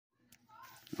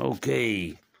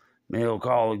Okay, mail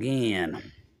call again.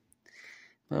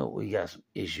 Well, we got some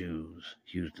issues,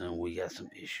 Houston. We got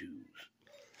some issues.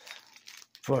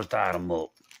 First item up.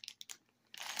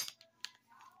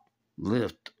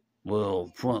 Lift,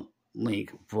 front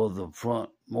link for the front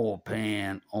mower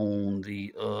pan on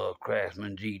the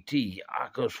Craftsman GT. I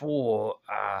could swore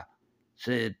I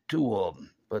said 2 of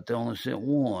them, but they only sent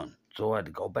 1. So I had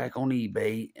to go back on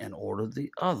eBay and order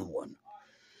the other one.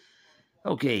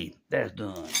 Okay, that's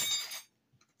done.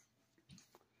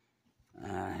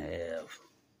 I have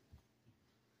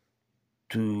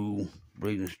 2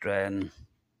 Briggs & Stratton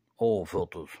oil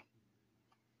filters.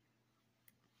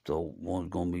 So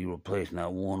one's gonna be replacing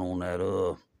that one on that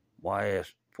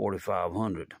YS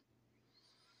 4500.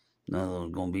 Another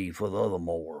one's gonna be for the other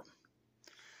mower.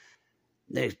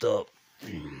 Next up,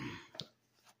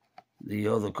 the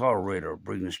other carburetor,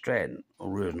 Briggs & Stratton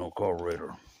original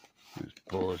carburetor. Let's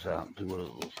pull this out and see what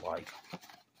it looks like.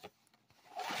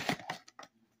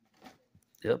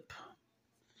 Yep.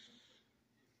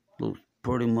 Looks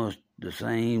pretty much the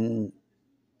same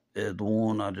as the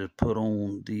one I just put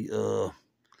on the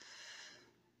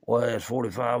YS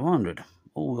 4500.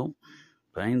 Oh well,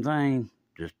 same thing,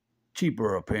 just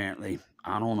cheaper apparently.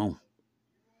 I don't know.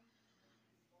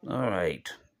 All right,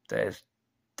 that's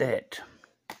that.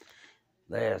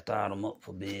 Last item up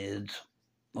for bids.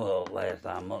 Well, last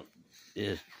item up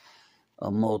is a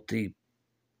multi-pack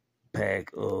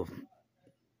of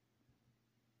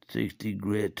 60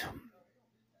 grit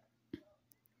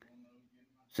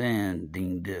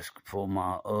sanding disc for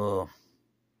my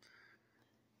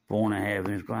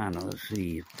 4.5-inch grinder. Let's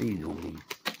see if these gonna be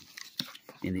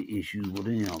any issues with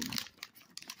them.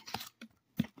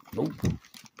 Nope.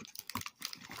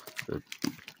 I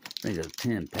think it's a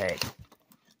 10-pack.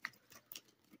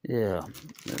 Yeah,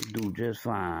 that'll do just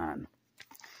fine.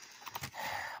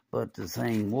 But the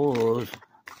thing was,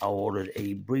 I ordered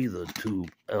a breather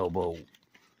tube elbow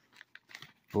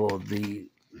for the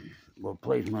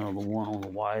replacement of the one on the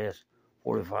YS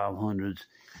 4500's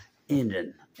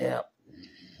engine. Yep.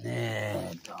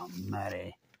 Yeah,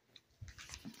 Matty.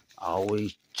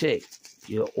 Always check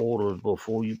your orders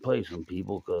before you place them,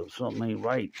 people, because if something ain't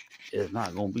right, it's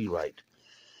not going to be right.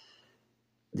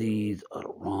 These are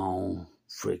the wrong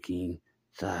freaking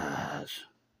size.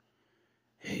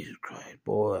 Jesus Christ,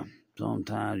 boy.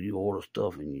 Sometimes you order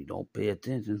stuff and you don't pay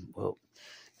attention. Well,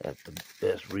 that's the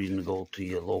best reason to go to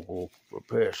your local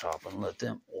repair shop and let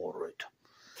them order it.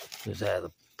 Just have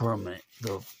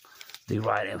the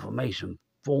right information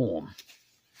for them.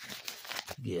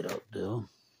 Get up there.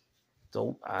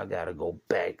 So I gotta go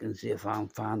back and see if I can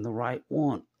find the right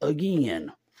one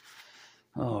again.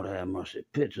 Oh, that mercy.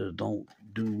 Pictures don't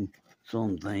do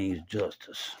some things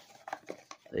justice.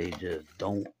 They just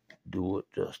don't do it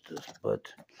justice.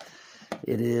 But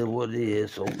it is what it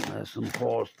is. So that's some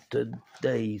parts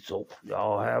today. So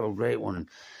y'all have a great one.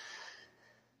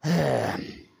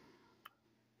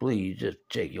 Please just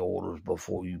check your orders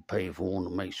before you pay for them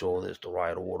to make sure that's the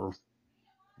right order.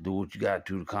 Do what you got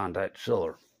to contact the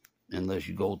seller, unless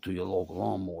you go to your local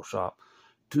lawnmower shop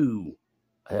to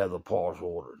have the parts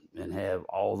ordered and have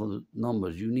all the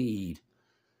numbers you need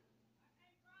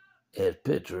as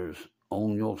pictures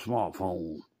on your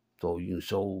smartphone, so you can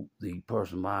show the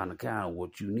person behind the counter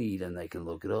what you need and they can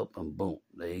look it up and boom,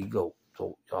 there you go.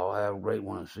 So y'all have a great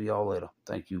one and see y'all later.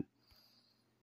 Thank you.